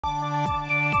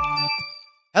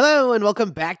Hello and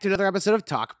welcome back to another episode of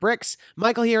TalkBricks.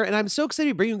 Michael here, and I'm so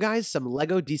excited to bring you guys some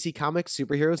LEGO DC Comics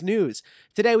superheroes news.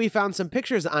 Today we found some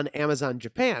pictures on Amazon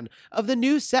Japan of the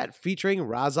new set featuring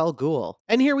Ra's al Ghul.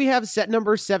 And here we have set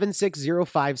number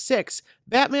 76056,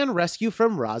 Batman Rescue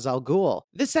from Ra's al Ghul.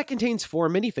 This set contains 4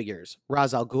 minifigures,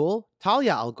 Ra's al Ghul,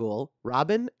 Talia al Ghul,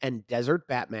 Robin, and Desert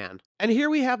Batman. And here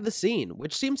we have the scene,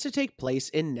 which seems to take place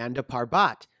in Nanda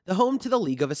Parbat, the home to the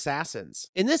League of Assassins.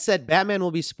 In this set, Batman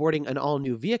will be sporting an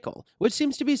all-new vehicle, which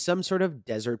seems to be some sort of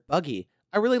desert buggy.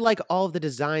 I really like all of the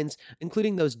designs,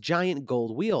 including those giant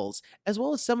gold wheels, as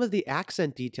well as some of the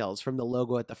accent details from the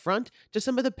logo at the front to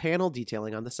some of the panel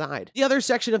detailing on the side. The other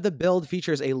section of the build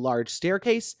features a large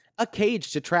staircase, a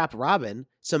cage to trap Robin,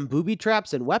 some booby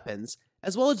traps and weapons,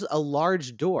 as well as a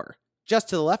large door. Just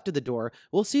to the left of the door,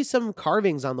 we'll see some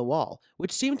carvings on the wall,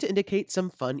 which seem to indicate some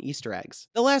fun Easter eggs.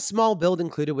 The last small build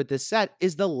included with this set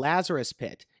is the Lazarus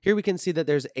Pit. Here we can see that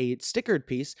there's a stickered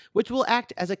piece, which will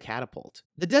act as a catapult.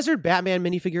 The Desert Batman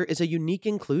minifigure is a unique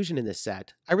inclusion in this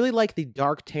set. I really like the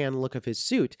dark tan look of his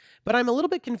suit, but I'm a little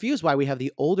bit confused why we have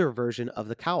the older version of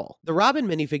the cowl. The Robin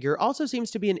minifigure also seems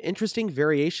to be an interesting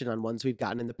variation on ones we've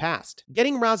gotten in the past.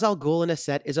 Getting Ra's al Ghul in a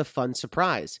set is a fun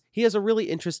surprise. He has a really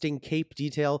interesting cape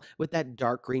detail with that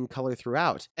dark green color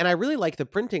throughout, and I really like the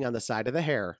printing on the side of the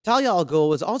hair. Talia al Ghul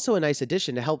was also a nice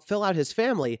addition to help fill out his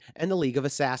family and the League of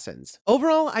Assassins.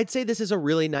 Overall, I'd say this is a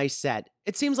really nice set.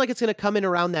 It seems like it's going to come in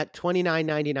around that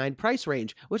 $29.99 price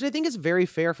range, which I think is very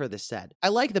fair for this set. I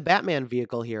like the Batman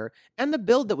vehicle here, and the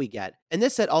build that we get. And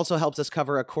this set also helps us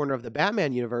cover a corner of the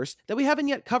Batman universe that we haven't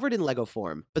yet covered in LEGO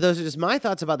form. But those are just my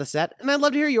thoughts about the set, and I'd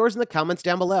love to hear yours in the comments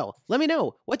down below. Let me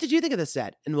know, what did you think of the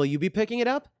set, and will you be picking it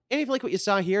up? And if you like what you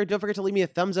saw here, don't forget to leave me a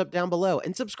thumbs up down below,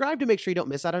 and subscribe to make sure you don't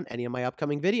miss out on any of my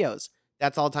upcoming videos.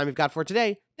 That's all the time we've got for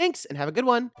today. Thanks, and have a good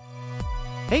one.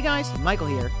 Hey guys, Michael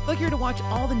here. Click here to watch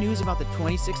all the news about the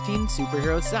 2016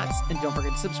 superhero sets, and don't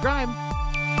forget to subscribe.